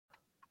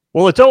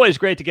Well, it's always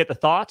great to get the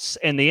thoughts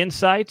and the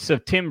insights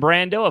of Tim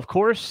Brando. Of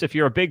course, if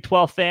you're a Big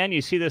 12 fan,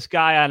 you see this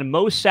guy on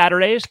most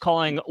Saturdays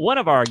calling one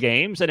of our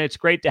games, and it's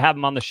great to have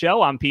him on the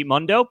show. I'm Pete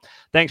Mundo.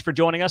 Thanks for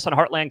joining us on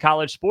Heartland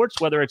College Sports,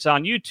 whether it's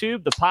on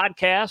YouTube, the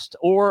podcast,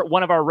 or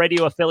one of our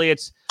radio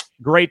affiliates.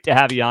 Great to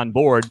have you on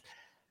board.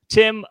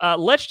 Tim,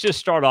 let's just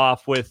start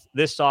off with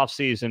this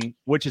offseason,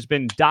 which has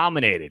been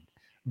dominated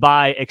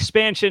by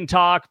expansion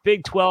talk,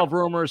 Big 12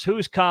 rumors,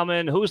 who's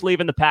coming, who's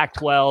leaving the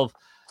Pac-12.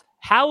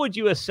 How would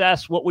you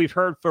assess what we've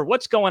heard for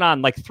what's going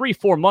on, like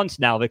 3-4 months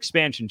now of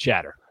expansion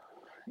chatter?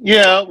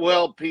 Yeah,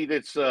 well, Pete,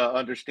 it's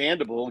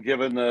understandable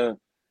given the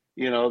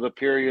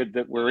period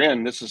that we're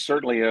in. This is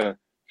certainly a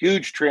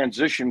huge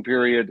transition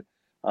period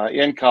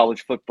in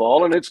college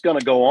football, and it's going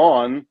to go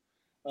on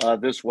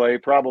this way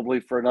probably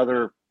for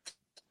another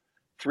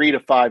 3 to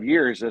 5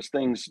 years as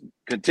things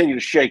continue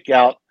to shake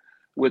out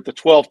with the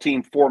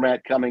 12-team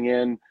format coming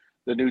in,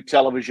 the new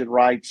television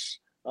rights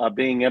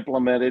being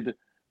implemented.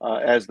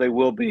 As they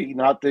will be,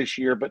 not this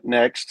year, but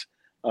next,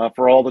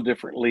 for all the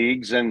different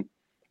leagues. And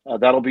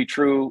that'll be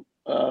true.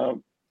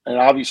 And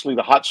obviously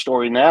the hot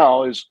story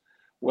now is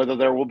whether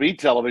there will be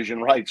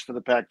television rights for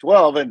the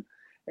Pac-12.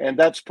 And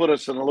that's put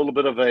us in a little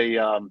bit of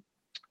a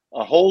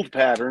hold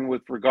pattern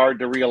with regard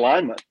to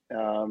realignment.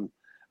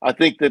 I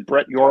think that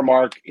Brett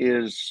Yormark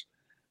is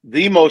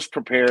the most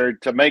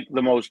prepared to make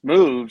the most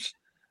moves,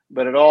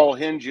 but it all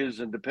hinges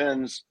and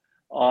depends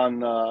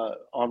on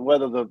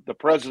whether the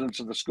presidents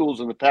of the schools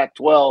in the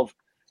Pac-12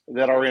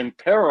 that are in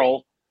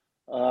peril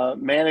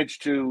manage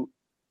to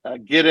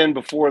get in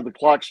before the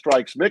clock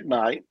strikes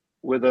midnight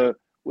with a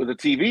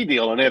TV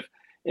deal. And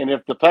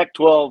if the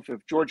Pac-12,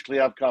 if George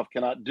Kliavkoff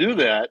cannot do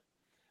that,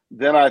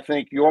 then I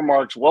think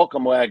Yormark's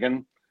welcome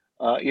wagon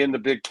in the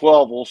Big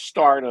 12 will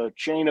start a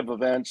chain of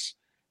events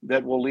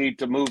that will lead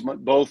to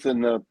movement both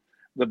in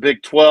the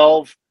Big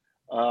 12,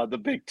 the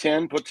Big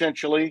 10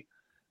 potentially.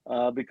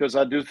 Because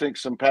I do think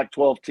some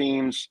Pac-12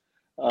 teams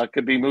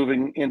could be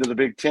moving into the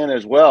Big 10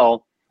 as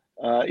well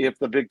if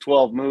the Big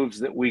 12 moves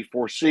that we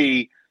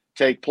foresee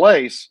take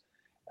place.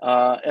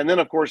 And then,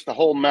 of course, the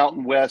whole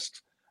Mountain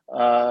West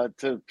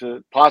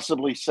to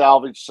possibly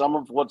salvage some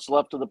of what's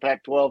left of the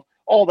Pac-12.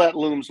 All that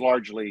looms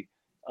largely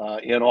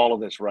in all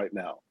of this right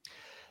now.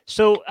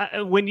 So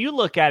when you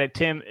look at it,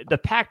 Tim, the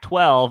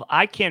Pac-12,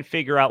 I can't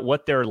figure out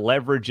what their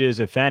leverage is,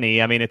 if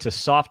any. I mean, it's a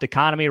soft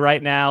economy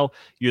right now.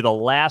 You're the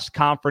last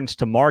conference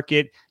to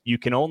market. You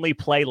can only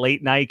play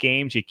late-night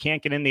games. You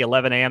can't get in the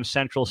 11 a.m.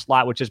 Central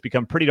slot, which has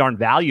become pretty darn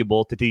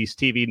valuable to these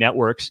TV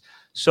networks.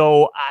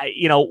 So,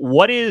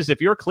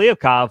 if you're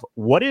Kliavkoff,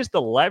 what is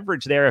the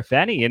leverage there, if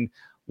any, and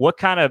what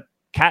kind of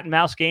cat and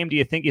mouse game do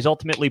you think he's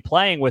ultimately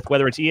playing with,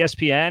 whether it's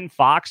ESPN,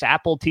 Fox,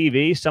 Apple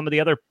TV, some of the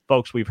other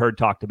folks we've heard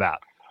talked about?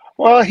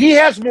 Well, he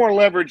has more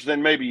leverage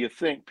than maybe you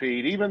think,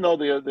 Pete, even though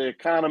the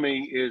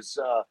economy is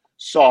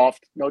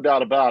soft, no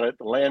doubt about it.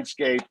 The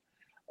landscape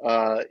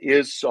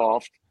is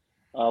soft.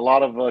 A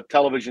lot of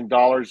television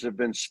dollars have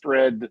been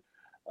spread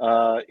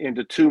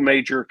into two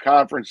major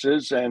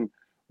conferences, and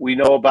we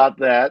know about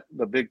that.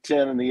 The Big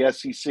 10 and the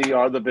SEC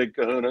are the big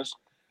kahunas.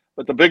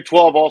 But the Big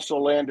 12 also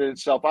landed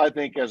itself, I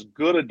think, as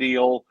good a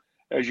deal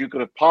as you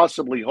could have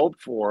possibly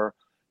hoped for,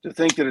 to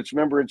think that its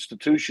member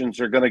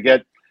institutions are going to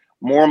get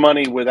more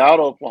money without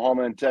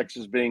Oklahoma and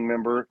Texas being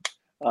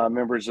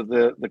members of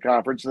the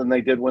conference than they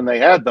did when they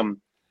had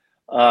them.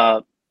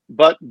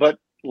 But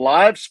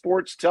live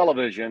sports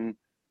television,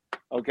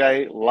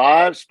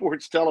 live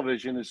sports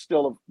television is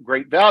still of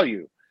great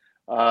value.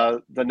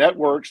 The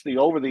networks, the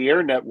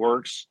over-the-air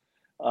networks,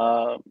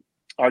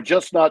 are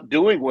just not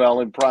doing well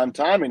in prime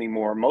time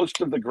anymore.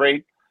 Most of the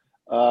great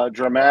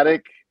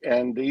dramatic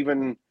and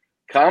even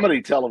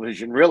comedy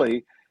television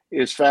really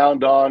is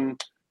found on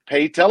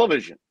pay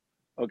television.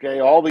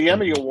 All the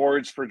Emmy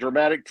Awards for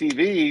dramatic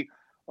TV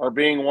are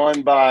being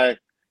won by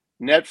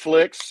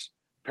Netflix,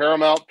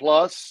 Paramount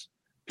Plus,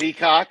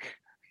 Peacock.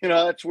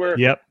 That's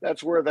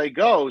where they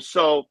go.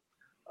 So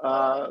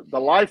the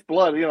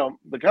lifeblood,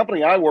 the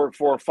company I work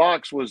for,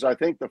 Fox, was, I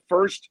think, the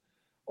first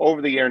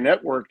over-the-air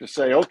network to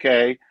say,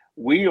 okay,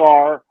 we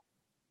are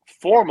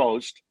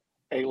foremost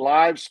a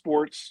live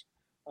sports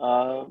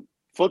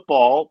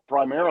football,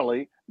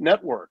 primarily,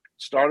 network.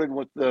 Started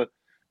with the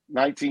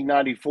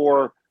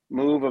 1994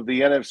 move of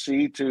the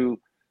NFC to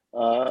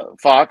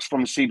Fox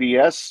from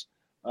CBS.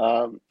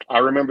 I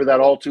remember that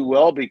all too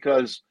well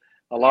because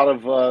a lot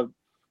of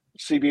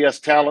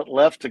CBS talent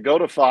left to go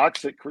to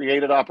Fox. It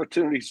created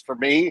opportunities for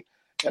me,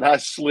 and I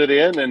slid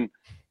in and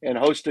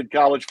hosted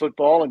college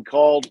football and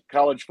called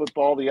college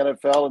football, the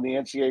NFL, and the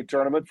NCAA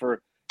tournament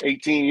for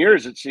 18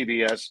 years at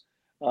CBS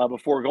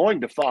before going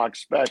to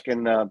Fox back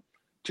in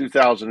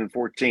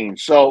 2014.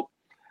 So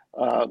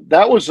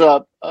that was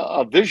a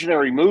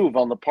visionary move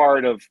on the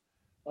part of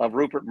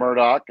Rupert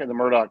Murdoch and the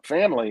Murdoch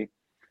family.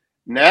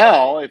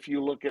 Now, if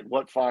you look at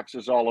what Fox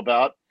is all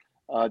about,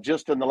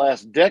 just in the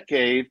last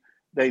decade,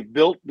 they've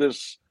built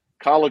this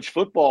college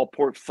football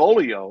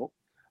portfolio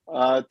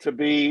to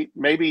be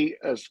maybe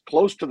as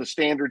close to the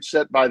standard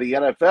set by the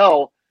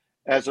NFL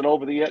as an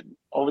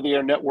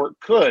over-the-air network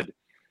could.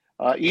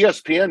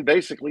 ESPN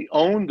basically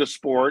owned the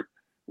sport,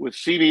 with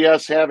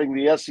CBS having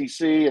the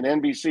SEC and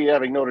NBC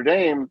having Notre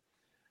Dame,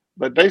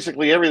 but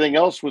basically everything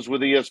else was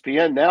with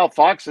ESPN. Now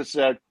Fox has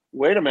said,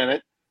 wait a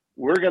minute,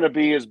 we're going to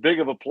be as big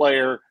of a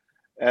player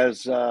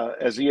as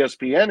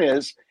ESPN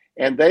is,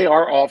 and they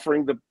are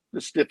offering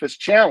the stiffest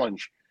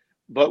challenge.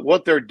 But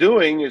what they're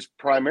doing is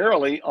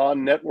primarily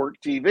on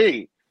network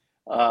TV.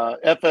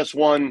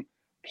 FS1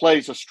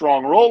 plays a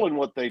strong role in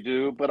what they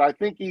do, but I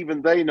think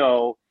even they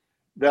know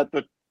that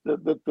the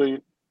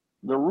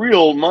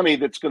real money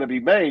that's going to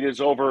be made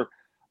is over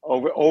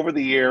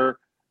the air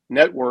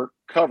network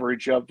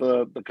coverage of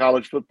the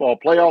college football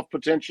playoff,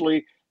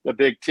 potentially the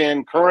Big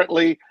Ten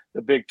currently,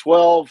 the Big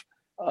 12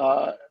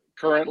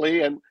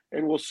 currently, and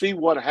we'll see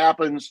what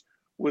happens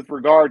with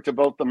regard to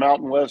both the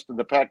Mountain West and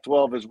the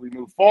Pac-12 as we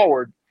move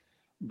forward.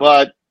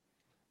 But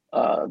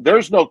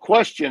there's no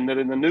question that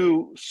in the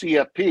new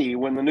CFP,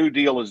 when the new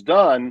deal is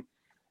done,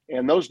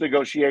 and those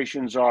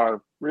negotiations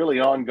are really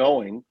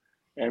ongoing,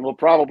 and will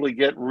probably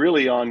get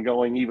really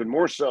ongoing even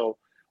more so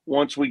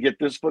once we get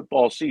this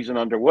football season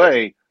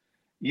underway,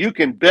 you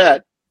can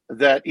bet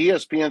that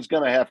ESPN's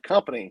going to have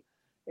company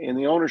in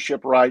the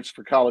ownership rights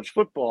for college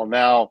football.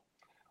 Now,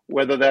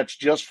 whether that's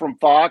just from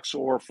Fox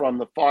or from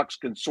the Fox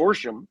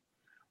consortium,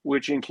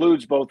 which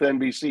includes both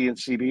NBC and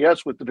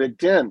CBS with the Big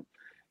Ten,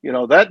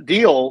 that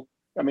deal,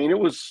 I mean, it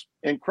was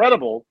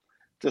incredible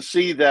to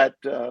see that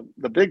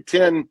the Big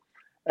Ten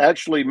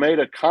actually made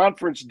a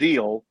conference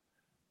deal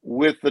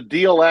with the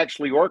deal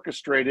actually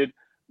orchestrated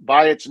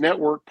by its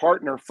network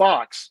partner,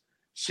 Fox.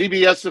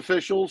 CBS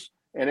officials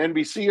and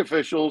NBC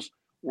officials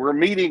were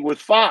meeting with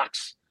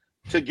Fox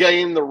to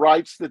gain the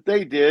rights that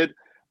they did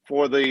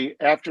for the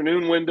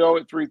afternoon window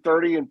at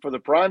 3:30 and for the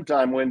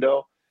primetime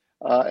window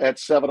at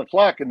 7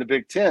 o'clock in the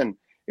Big Ten.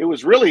 It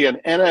was really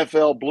an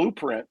NFL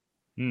blueprint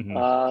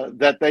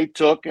that they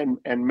took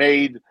and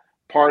made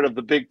part of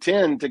the Big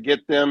Ten to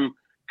get them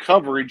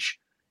coverage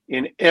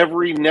in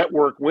every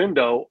network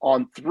window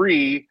on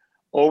 3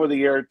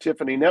 over-the-air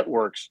Tiffany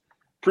networks.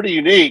 Pretty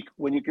unique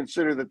when you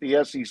consider that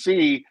the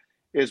SEC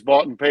is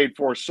bought and paid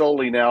for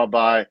solely now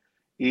by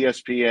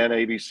ESPN,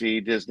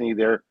 ABC, Disney,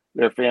 their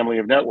family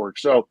of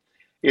networks. So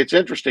it's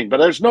interesting. But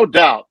there's no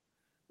doubt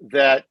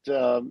that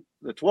the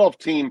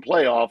 12-team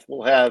playoff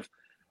will have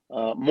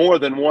more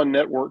than one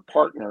network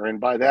partner. And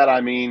by that,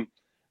 I mean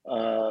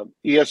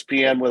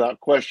ESPN, without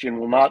question,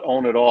 will not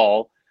own it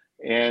all.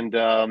 And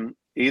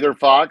either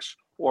Fox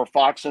or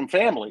Fox and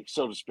family,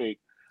 so to speak,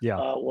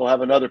 will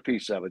have another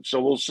piece of it. So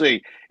we'll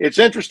see. It's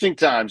interesting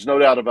times, no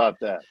doubt about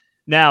that.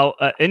 Now,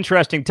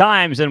 interesting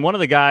times, and one of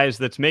the guys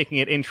that's making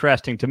it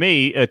interesting to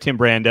me, Tim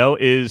Brando,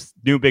 is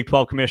new Big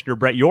 12 Commissioner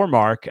Brett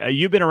Yormark.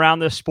 You've been around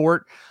this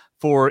sport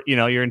for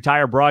your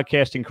entire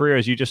broadcasting career,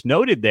 as you just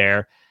noted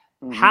there.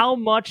 Mm-hmm. How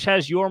much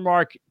has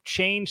Yormark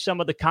changed some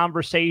of the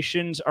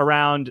conversations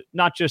around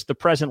not just the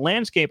present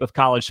landscape of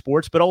college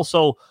sports, but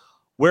also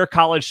where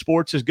college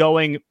sports is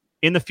going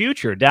in the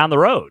future, down the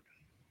road?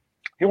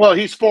 Well,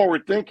 he's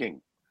forward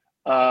thinking.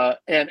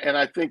 And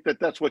I think that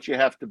that's what you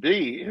have to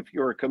be if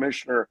you're a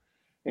commissioner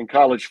in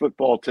college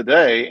football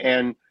today.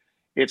 And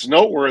it's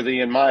noteworthy,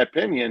 in my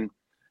opinion,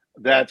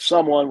 that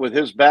someone with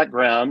his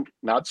background,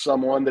 not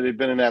someone that had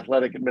been in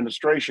athletic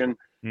administration,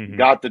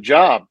 got the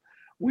job.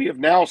 We have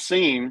now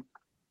seen,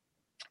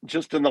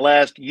 just in the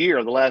last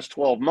year, the last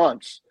 12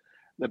 months,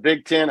 the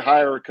Big Ten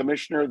hire a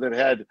commissioner that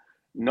had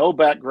no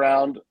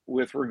background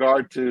with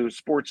regard to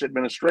sports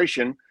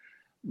administration,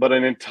 but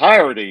an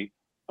entirety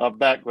of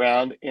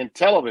background in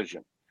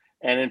television.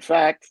 And in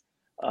fact,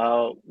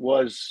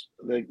 was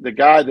the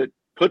guy that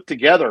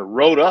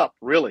wrote up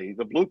really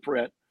the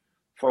blueprint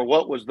for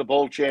what was the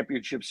Bowl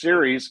Championship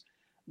Series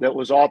that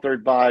was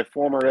authored by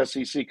former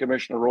SEC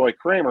Commissioner Roy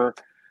Kramer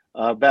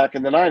back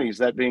in the 90s,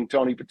 that being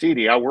Tony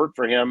Petitti. I worked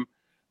for him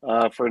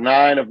for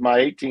 9 of my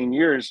 18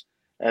 years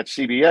at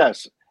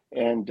CBS.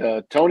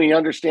 And Tony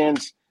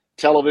understands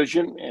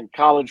television and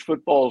college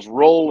football's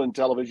role in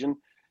television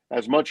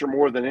as much or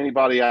more than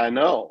anybody I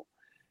know.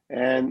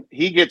 And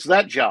he gets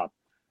that job.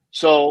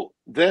 So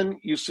then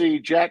you see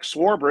Jack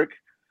Swarbrick,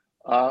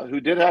 who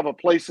did have a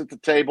place at the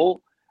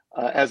table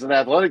as an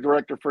athletic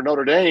director for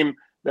Notre Dame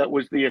that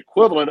was the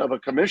equivalent of a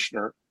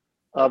commissioner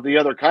of the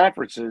other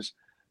conferences.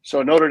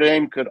 So Notre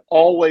Dame could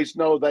always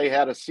know they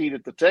had a seat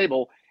at the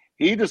table.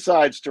 He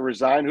decides to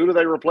resign. Who do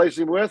they replace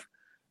him with?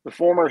 The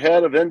former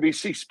head of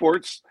NBC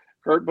Sports,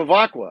 Kurt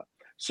Bevacqua.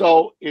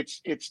 So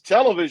it's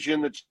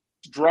television that's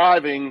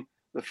driving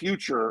the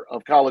future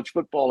of college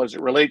football as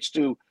it relates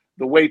to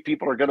the way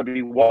people are going to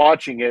be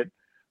watching it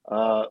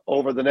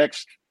over the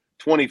next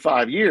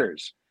 25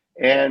 years.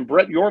 And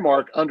Brett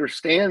Yormark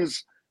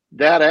understands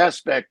that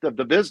aspect of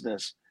the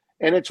business,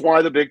 and it's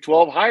why the Big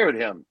 12 hired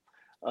him.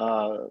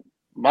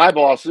 My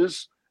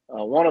bosses,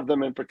 one of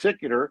them in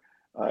particular,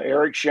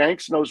 Eric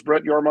Shanks, knows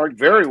Brett Yormark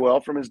very well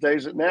from his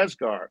days at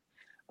NASCAR.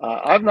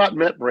 I've not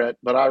met Brett,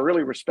 but I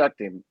really respect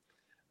him,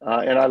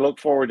 and I look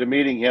forward to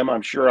meeting him.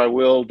 I'm sure I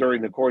will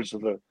during the course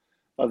of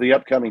the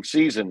upcoming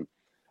season.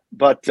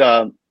 But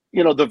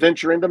the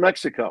venture into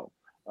Mexico,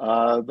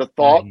 the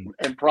thought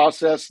and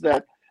process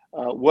that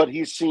what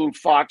he's seen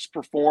Fox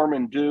perform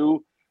and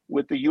do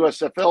with the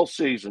USFL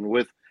season,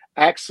 with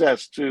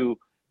access to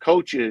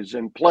coaches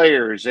and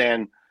players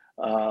and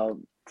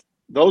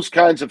those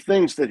kinds of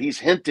things that he's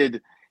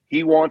hinted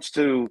he wants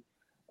to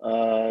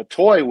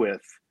toy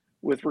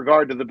with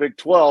regard to the Big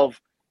 12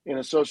 in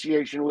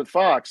association with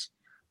Fox.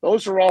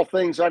 Those are all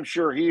things I'm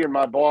sure he and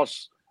my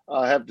boss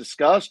have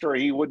discussed, or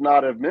he would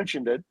not have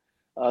mentioned it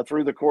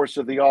through the course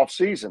of the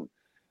offseason.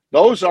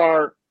 Those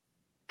are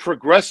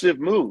progressive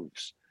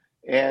moves,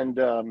 and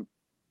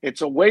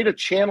it's a way to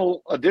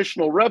channel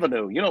additional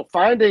revenue. You know,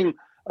 finding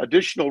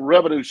additional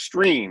revenue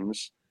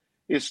streams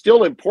is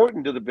still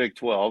important to the Big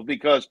 12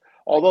 because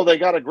although they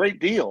got a great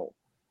deal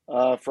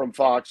from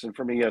Fox and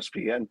from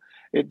ESPN,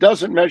 it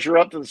doesn't measure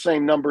up to the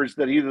same numbers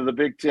that either the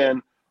Big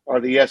 10 or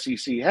the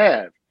SEC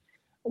have,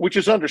 which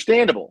is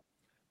understandable.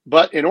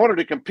 But in order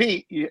to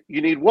compete, you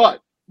need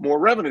what? More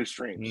revenue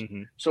streams.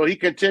 Mm-hmm. So he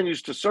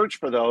continues to search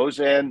for those.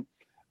 And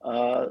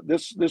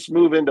this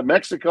move into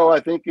Mexico,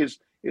 I think, is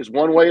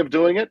one way of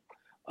doing it.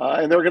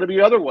 And there are going to be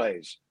other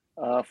ways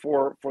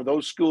for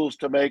those schools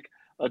to make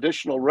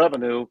additional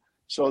revenue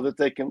so that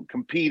they can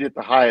compete at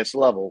the highest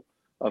level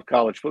of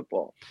college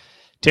football.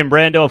 Tim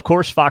Brando, of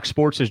course, Fox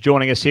Sports is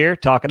joining us here,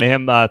 talking to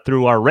him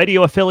through our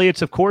radio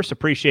affiliates, of course.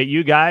 Appreciate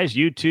you guys,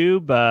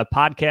 YouTube,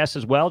 podcast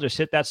as well. Just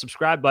hit that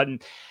subscribe button.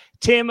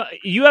 Tim,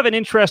 you have an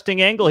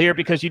interesting angle here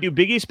because you do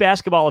Big East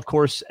basketball, of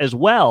course, as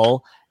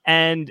well.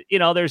 And, you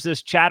know, there's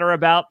this chatter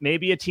about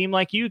maybe a team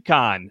like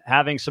UConn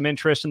having some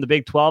interest in the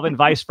Big 12 and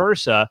vice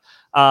versa.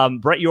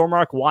 Brett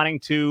Yormark wanting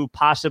to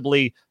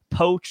possibly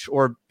poach,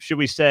 or should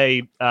we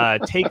say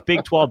take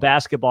Big 12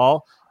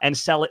 basketball and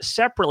sell it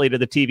separately to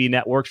the TV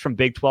networks from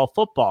Big 12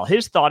 football.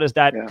 His thought is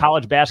that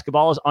college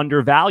basketball is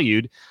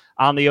undervalued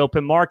on the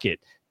open market.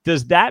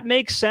 Does that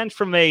make sense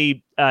from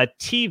a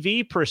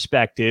TV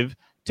perspective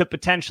to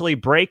potentially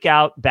break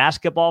out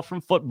basketball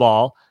from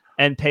football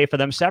and pay for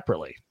them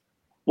separately?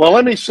 Well,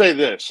 let me say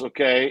this,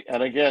 okay?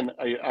 And again,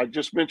 I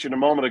just mentioned a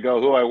moment ago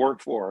who I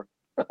work for.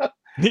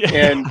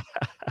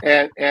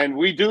 and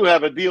we do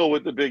have a deal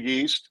with the Big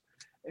East.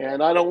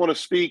 And I don't want to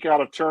speak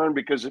out of turn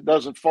because it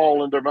doesn't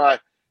fall under my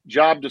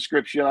job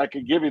description. I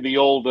could give you the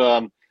old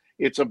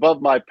it's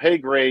above my pay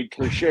grade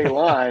cliche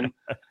line.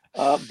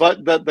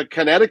 But the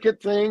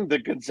Connecticut thing, the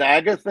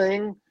Gonzaga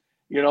thing,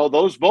 you know,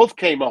 those both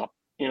came up,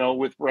 you know,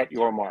 with Brett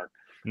Yormark.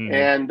 Mm-hmm.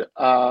 And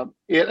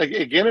it,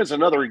 again, is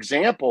another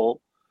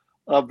example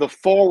of the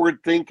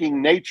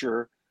forward-thinking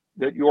nature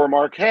that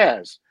Yormark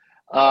has.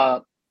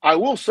 I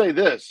will say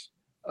this,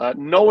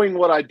 knowing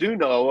what I do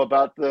know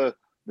about the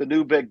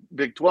new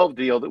Big 12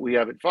 deal that we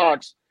have at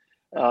Fox,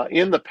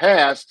 in the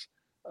past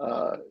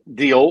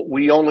deal,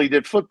 we only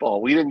did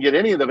football. We didn't get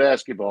any of the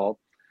basketball,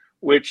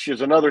 which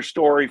is another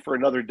story for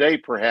another day,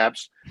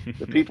 perhaps.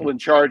 The people in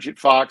charge at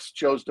Fox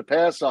chose to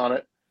pass on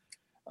it.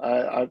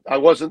 I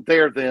wasn't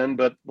there then,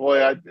 but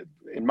boy,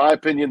 in my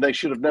opinion, they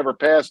should have never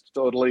passed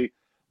totally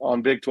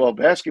on Big 12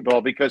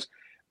 basketball because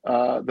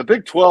the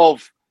Big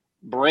 12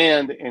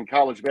 brand in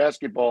college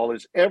basketball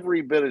is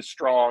every bit as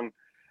strong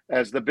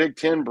as the Big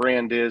 10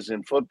 brand is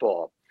in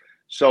football.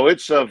 So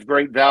it's of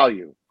great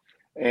value.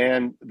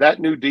 And that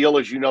new deal,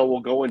 as you know,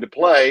 will go into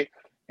play.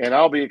 And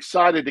I'll be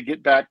excited to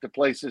get back to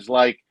places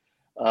like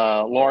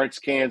Lawrence,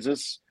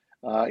 Kansas,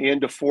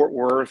 into Fort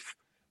Worth,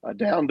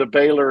 down to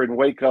Baylor and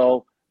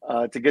Waco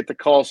to get to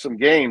call some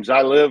games.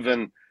 I live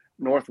in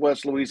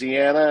Northwest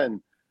Louisiana,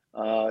 and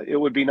it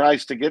would be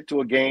nice to get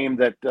to a game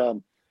that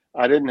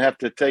I didn't have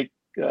to take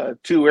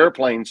 2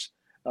 airplanes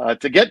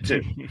to get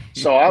to.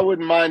 So I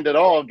wouldn't mind at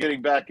all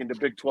getting back into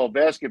Big 12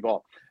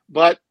 basketball.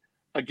 But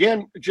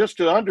again, just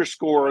to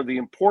underscore the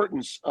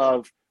importance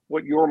of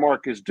what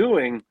Yormark is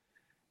doing,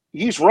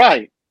 he's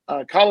right.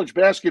 College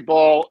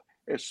basketball,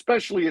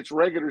 especially its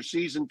regular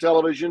season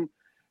television,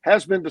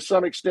 has been to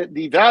some extent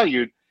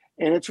devalued.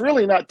 And it's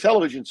really not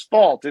television's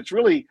fault. It's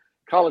really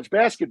college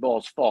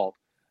basketball's fault.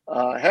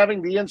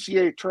 Having the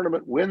NCAA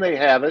tournament when they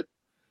have it,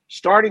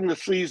 starting the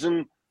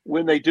season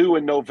when they do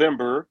in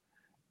November,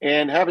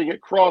 and having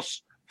it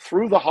cross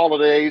through the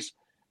holidays,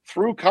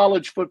 through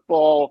college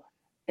football,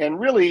 and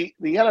really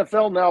the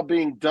NFL now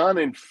being done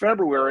in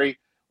February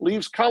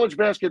leaves college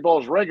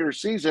basketball's regular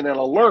season in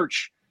a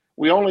lurch.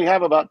 We only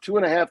have about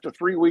 2.5 to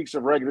 3 weeks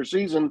of regular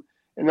season,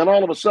 and then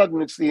all of a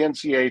sudden it's the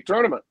NCAA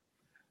tournament.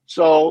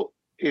 So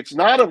it's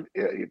not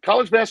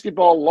college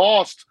basketball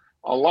lost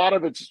a lot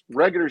of its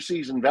regular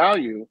season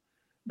value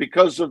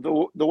because of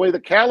the way the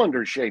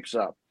calendar shapes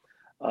up.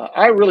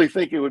 I really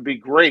think it would be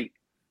great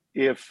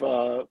if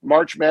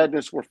March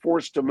Madness were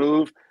forced to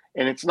move,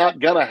 and it's not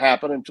going to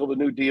happen until the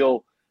new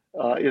deal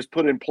is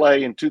put in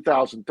play in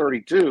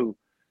 2032.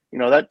 You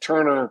know, that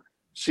Turner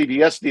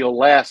CBS deal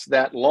lasts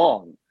that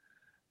long.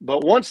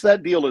 But once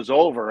that deal is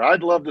over,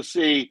 I'd love to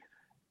see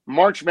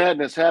March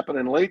Madness happen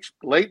in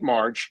late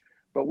March,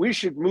 but we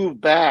should move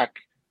back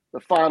the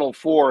Final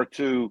Four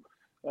to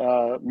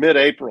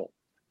mid-April.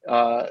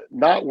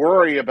 Not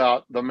worry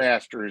about the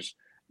Masters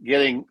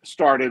getting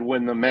started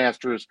when the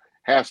Masters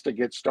has to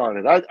get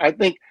started. I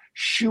think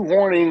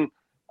shoehorning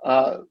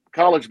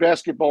college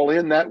basketball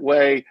in that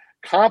way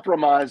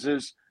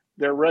compromises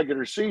their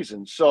regular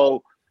season.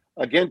 So,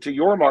 again, to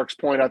Yormark's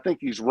point, I think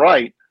he's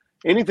right.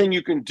 Anything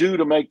you can do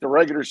to make the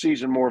regular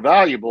season more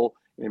valuable,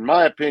 in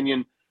my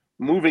opinion,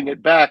 moving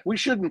it back. We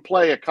shouldn't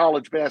play a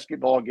college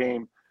basketball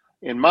game,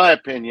 in my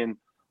opinion,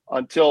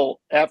 until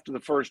after the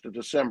 1st of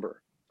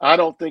December. I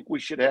don't think we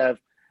should have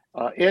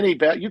any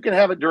bet. You can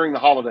have it during the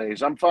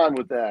holidays. I'm fine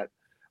with that.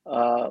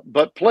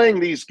 But playing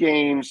these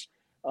games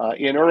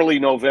in early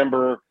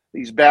November,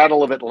 these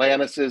Battle of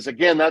Atlantises,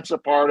 again, that's a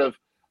part of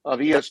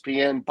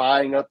ESPN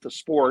buying up the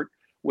sport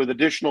with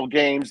additional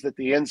games that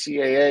the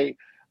NCAA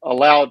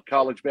allowed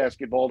college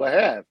basketball to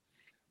have.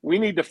 We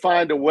need to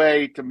find a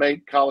way to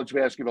make college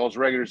basketball's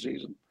regular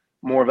season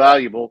more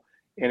valuable.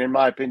 And in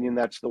my opinion,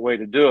 that's the way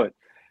to do it.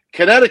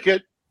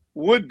 Connecticut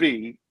would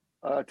be,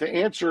 to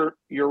answer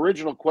your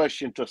original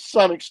question to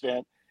some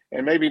extent,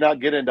 and maybe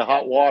not get into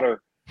hot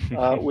water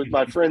with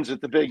my friends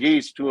at the Big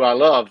East, who I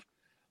love.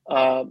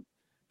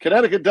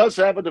 Connecticut does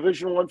have a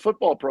Division I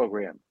football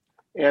program.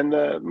 And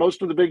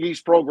most of the Big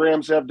East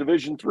programs have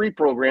Division III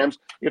programs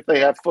if they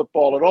have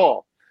football at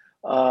all.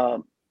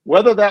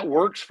 Whether that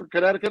works for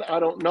Connecticut, I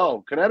don't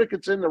know.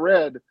 Connecticut's in the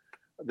red.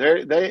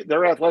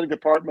 Their athletic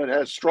department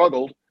has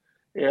struggled,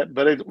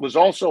 but it was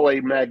also a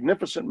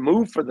magnificent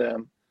move for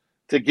them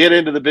to get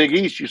into the Big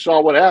East. You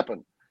saw what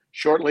happened.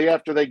 Shortly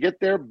after they get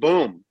there,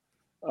 boom,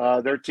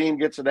 their team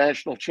gets a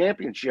national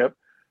championship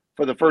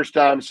for the first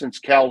time since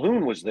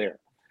Calhoun was there.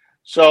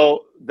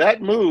 So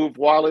that move,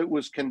 while it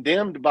was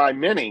condemned by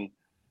many,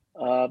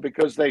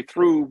 because they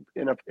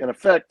in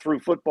effect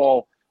threw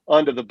football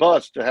under the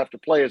bus to have to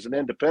play as an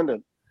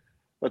independent,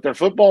 but their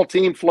football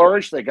team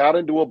flourished. They got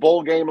into a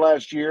bowl game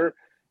last year,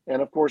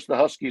 and of course the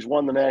Huskies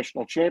won the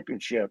national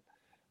championship.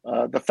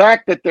 The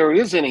fact that there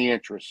is any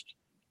interest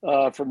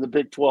from the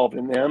Big 12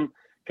 in them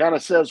kind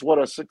of says what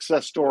a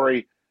success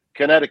story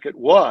Connecticut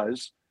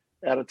was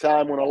at a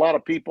time when a lot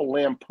of people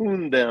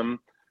lampooned them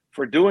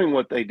for doing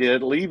what they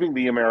did, leaving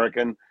the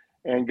American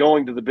and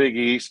going to the Big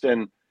East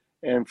and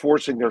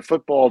forcing their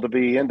football to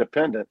be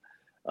independent.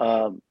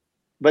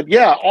 But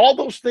yeah, all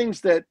those things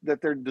that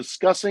they're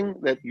discussing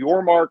that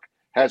Yormark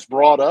has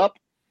brought up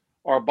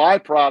are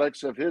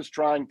byproducts of his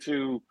trying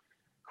to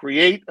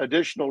create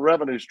additional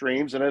revenue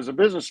streams. And as a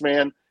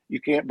businessman, you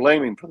can't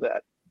blame him for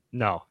that.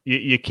 No,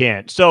 you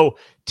can't. So,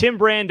 Tim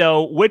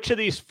Brando, which of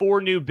these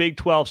 4 new Big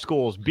 12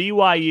 schools,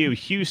 BYU,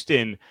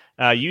 Houston,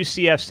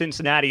 UCF,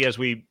 Cincinnati, as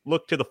we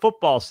look to the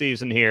football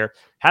season here,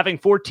 having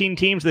 14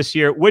 teams this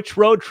year, which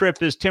road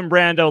trip is Tim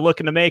Brando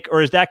looking to make,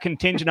 or is that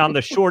contingent on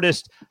the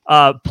shortest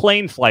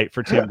plane flight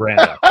for Tim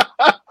Brando?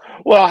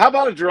 Well, how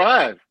about a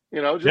drive?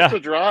 A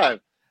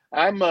drive.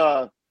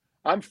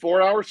 I'm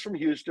 4 hours from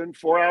Houston,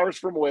 4 hours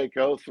from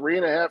Waco,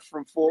 3.5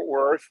 from Fort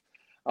Worth.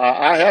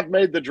 I have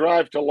made the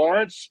drive to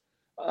Lawrence.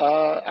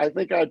 I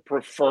think I'd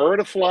prefer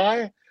to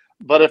fly,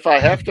 but if I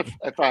have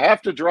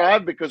to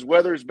drive because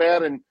weather's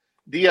bad in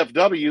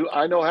DFW,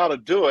 I know how to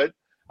do it.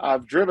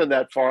 I've driven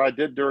that far. I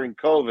did during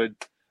COVID.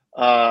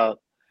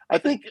 I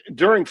think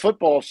during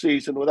football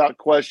season, without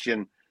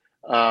question,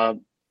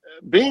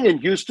 being in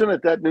Houston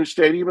at that new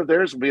stadium of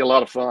theirs will be a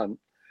lot of fun.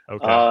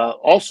 Okay.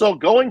 Also,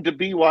 going to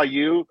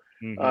BYU,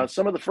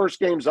 some of the first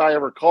games I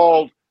ever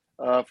called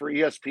for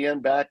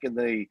ESPN back in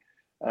the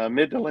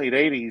mid to late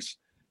 80s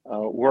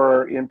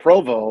were in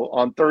Provo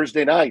on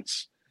Thursday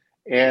nights.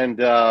 And,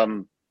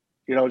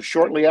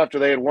 shortly after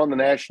they had won the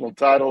national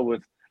title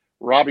with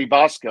Robbie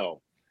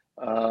Bosco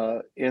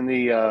in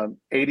the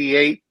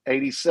 88,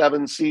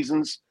 87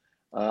 seasons,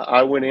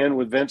 I went in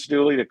with Vince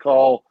Dooley to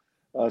call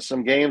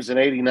some games in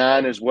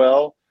 89 as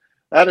well.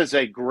 That is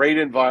a great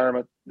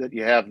environment that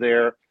you have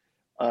there.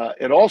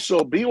 It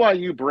also,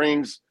 BYU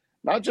brings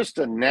not just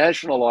a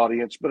national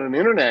audience, but an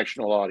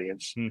international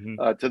audience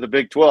to the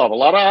Big 12. A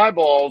lot of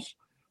eyeballs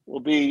will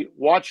be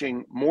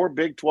watching more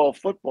Big 12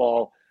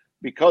 football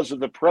because of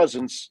the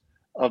presence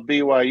of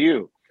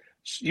BYU.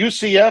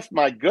 UCF,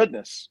 my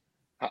goodness.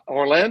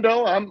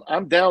 Orlando,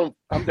 I'm down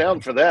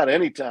for that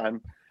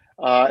anytime.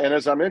 And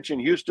as I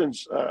mentioned,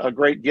 Houston's a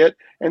great get,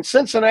 and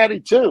Cincinnati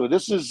too.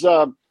 This is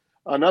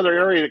another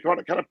area to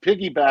kind of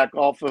piggyback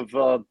off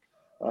of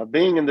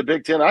being in the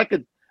Big Ten.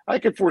 I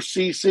could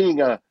foresee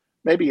seeing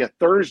maybe a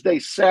Thursday,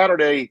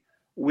 Saturday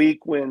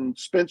week when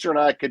Spencer and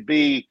I could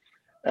be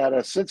at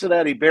a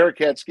Cincinnati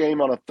Bearcats game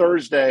on a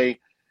Thursday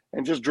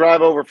and just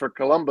drive over for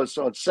Columbus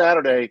on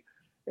Saturday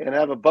and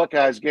have a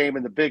Buckeyes game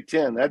in the Big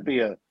Ten. That'd be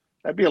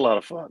a lot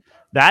of fun.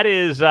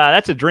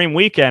 That's a dream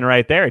weekend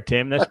right there,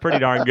 Tim. That's pretty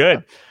darn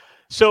good.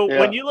 So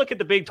when you look at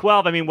the Big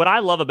 12, I mean, what I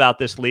love about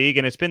this league,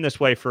 and it's been this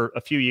way for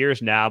a few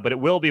years now, but it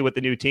will be with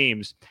the new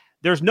teams.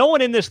 There's no one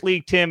in this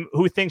league, Tim,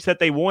 who thinks that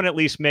they won't at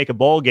least make a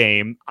bowl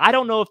game. I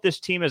don't know if this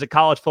team is a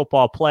college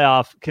football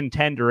playoff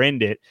contender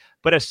in it,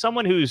 but as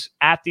someone who's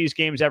at these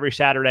games every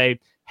Saturday,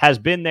 has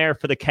been there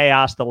for the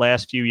chaos the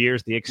last few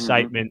years, the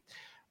excitement,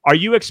 are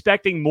you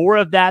expecting more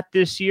of that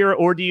this year,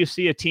 or do you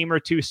see a team or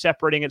two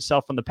separating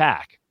itself from the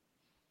pack?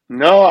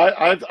 No,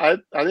 I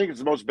think it's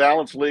the most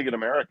balanced league in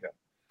America.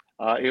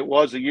 It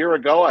was a year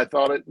ago. I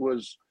thought it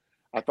was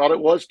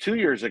 2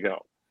 years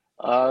ago.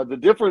 The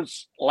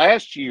difference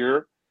last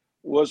year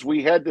was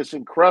we had this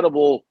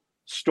incredible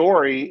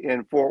story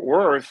in Fort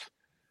Worth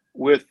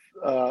with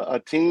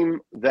a team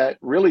that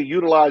really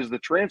utilized the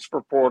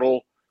transfer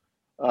portal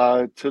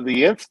to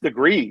the nth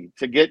degree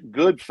to get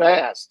good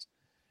fast,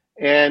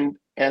 and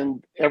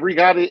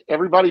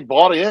everybody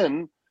bought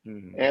in,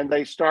 and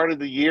they started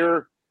the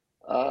year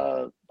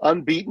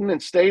unbeaten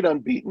and stayed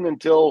unbeaten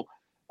until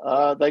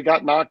they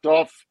got knocked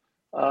off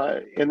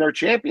in their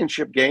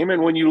championship game.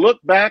 And when you look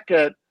back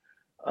at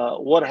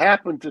what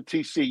happened to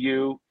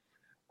TCU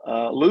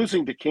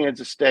losing to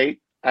Kansas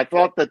State, I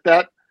thought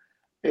that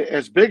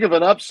as big of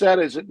an upset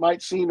as it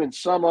might seem in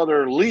some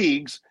other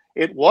leagues,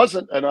 it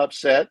wasn't an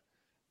upset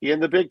in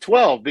the Big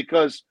 12,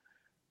 because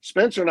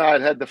Spencer and I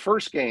had the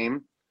first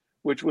game,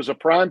 which was a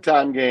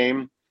primetime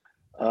game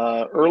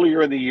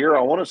earlier in the year.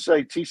 I want to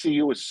say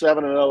TCU was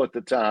 7-0 at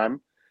the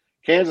time.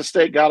 Kansas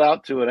State got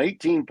out to an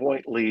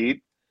 18-point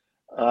lead.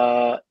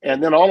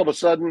 And then all of a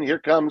sudden, here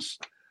comes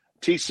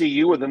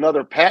TCU with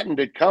another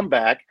patented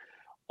comeback.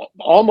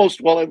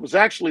 It was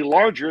actually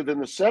larger than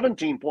the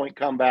 17-point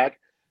comeback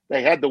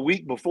they had the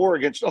week before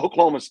against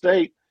Oklahoma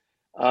State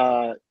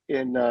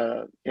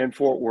in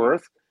Fort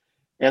Worth,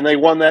 and they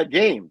won that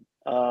game.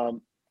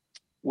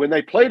 When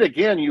they played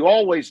again, you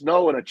always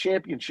know in a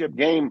championship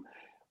game,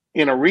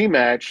 in a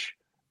rematch,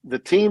 the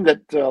team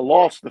that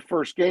lost the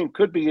first game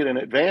could be at an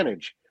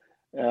advantage.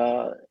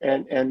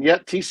 And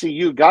yet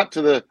TCU got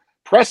to the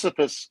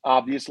precipice,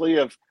 obviously,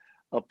 of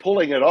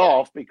pulling it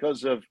off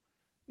because of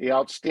the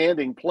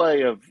outstanding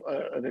play of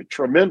a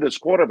tremendous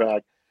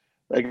quarterback.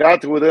 They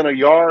got to within a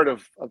yard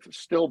of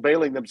still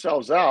bailing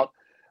themselves out.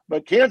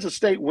 But Kansas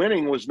State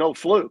winning was no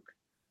fluke.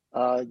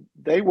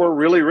 They were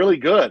really, really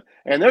good.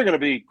 And they're going to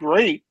be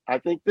great, I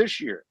think, this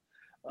year.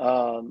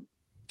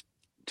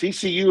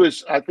 TCU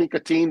is, I think, a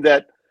team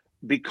that,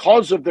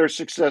 because of their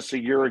success a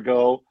year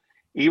ago,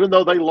 even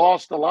though they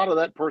lost a lot of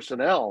that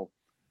personnel,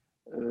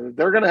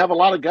 they're going to have a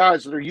lot of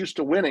guys that are used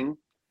to winning.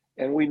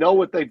 And we know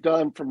what they've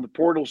done from the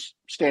portal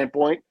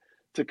standpoint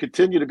to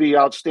continue to be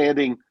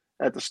outstanding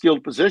at the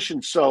skilled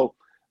position. So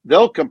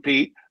they'll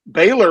compete.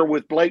 Baylor,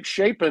 with Blake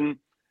Shapen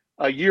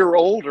a year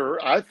older,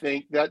 I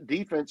think that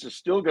defense is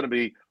still going to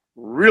be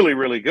really,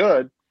 really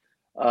good.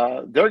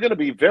 They're going to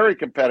be very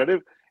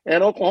competitive,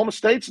 and Oklahoma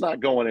State's not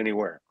going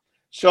anywhere.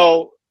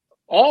 So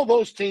all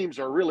those teams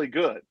are really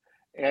good.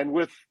 And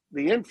with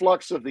the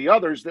influx of the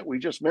others that we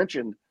just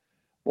mentioned,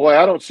 boy,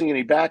 I don't see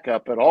any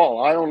backup at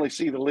all. I only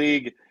see the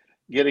league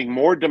getting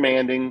more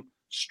demanding,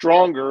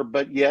 stronger,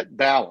 but yet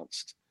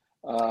balanced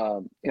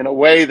in a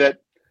way that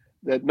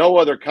no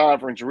other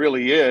conference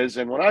really is.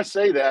 And when I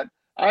say that,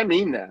 I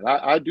mean that.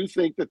 I do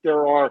think that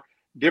there are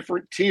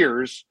different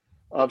tiers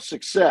of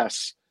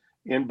success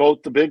in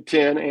both the Big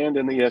Ten and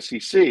in the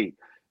SEC.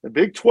 The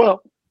Big 12,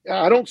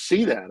 I don't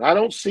see that. I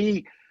don't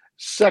see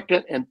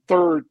second and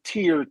third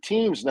tier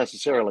teams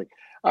necessarily.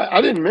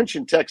 I didn't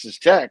mention Texas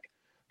Tech,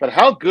 but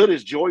how good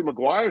is Joey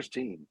McGuire's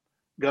team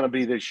going to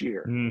be this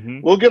year?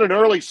 Mm-hmm. We'll get an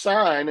early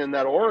sign in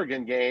that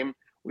Oregon game,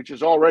 which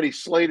is already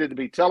slated to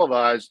be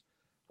televised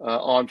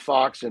on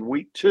Fox in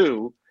week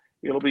 2.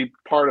 It'll be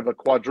part of a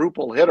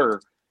quadruple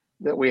hitter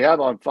that we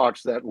have on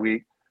Fox that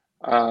week.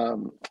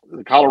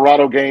 The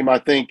Colorado game, I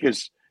think,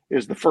 is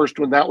the first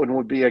one. That one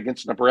would be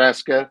against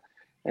Nebraska.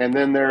 And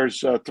then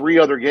there's 3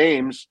 other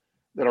games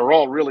that are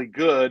all really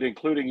good,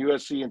 including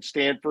USC and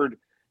Stanford,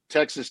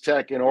 Texas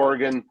Tech and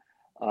Oregon,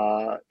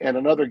 and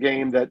another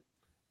game that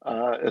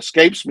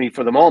escapes me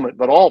for the moment.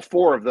 But all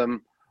 4 of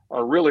them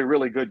are really,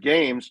 really good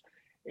games.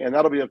 And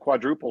that'll be a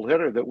quadruple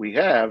hitter that we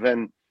have.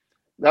 And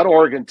that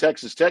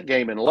Oregon-Texas Tech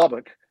game in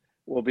Lubbock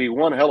will be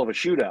one hell of a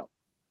shootout.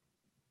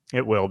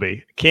 It will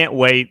be. Can't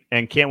wait,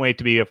 and can't wait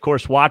to be, of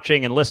course,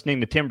 watching and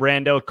listening to Tim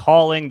Brando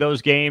calling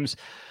those games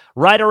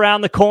right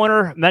around the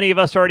corner. Many of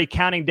us already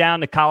counting down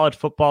to college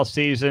football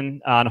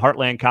season on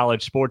Heartland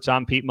College Sports.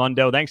 I'm Pete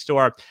Mundo. Thanks to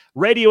our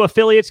radio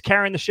affiliates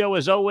carrying the show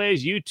as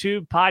always,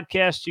 YouTube,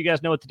 podcasts. You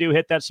guys know what to do.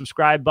 Hit that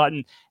subscribe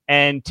button.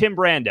 And Tim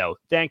Brando,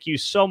 thank you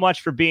so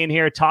much for being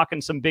here,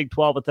 talking some Big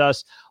 12 with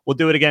us. We'll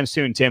do it again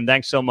soon, Tim.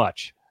 Thanks so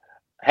much.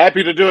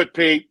 Happy to do it,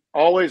 Pete.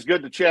 Always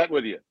good to chat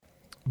with you.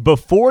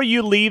 Before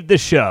you leave the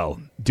show,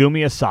 do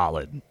me a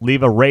solid.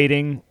 Leave a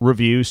rating,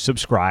 review,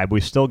 subscribe.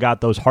 We've still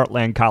got those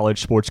Heartland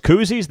College Sports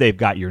koozies. They've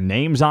got your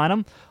names on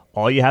them.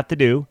 All you have to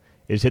do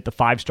is hit the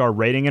 5-star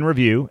rating and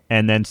review,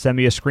 and then send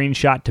me a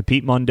screenshot to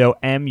Pete Mundo,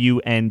 Mundo,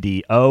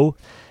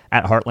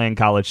 at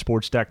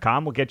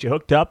heartlandcollegesports.com. We'll get you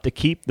hooked up to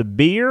keep the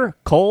beer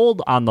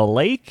cold on the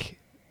lake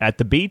at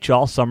the beach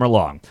all summer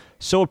long.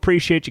 So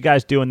appreciate you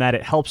guys doing that.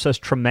 It helps us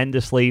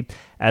tremendously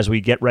as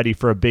we get ready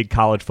for a big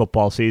college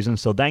football season.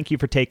 So thank you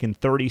for taking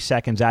 30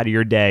 seconds out of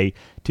your day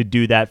to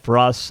do that for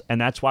us.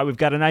 And that's why we've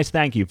got a nice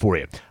thank you for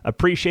you.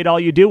 Appreciate all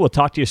you do. We'll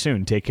talk to you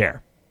soon. Take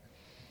care.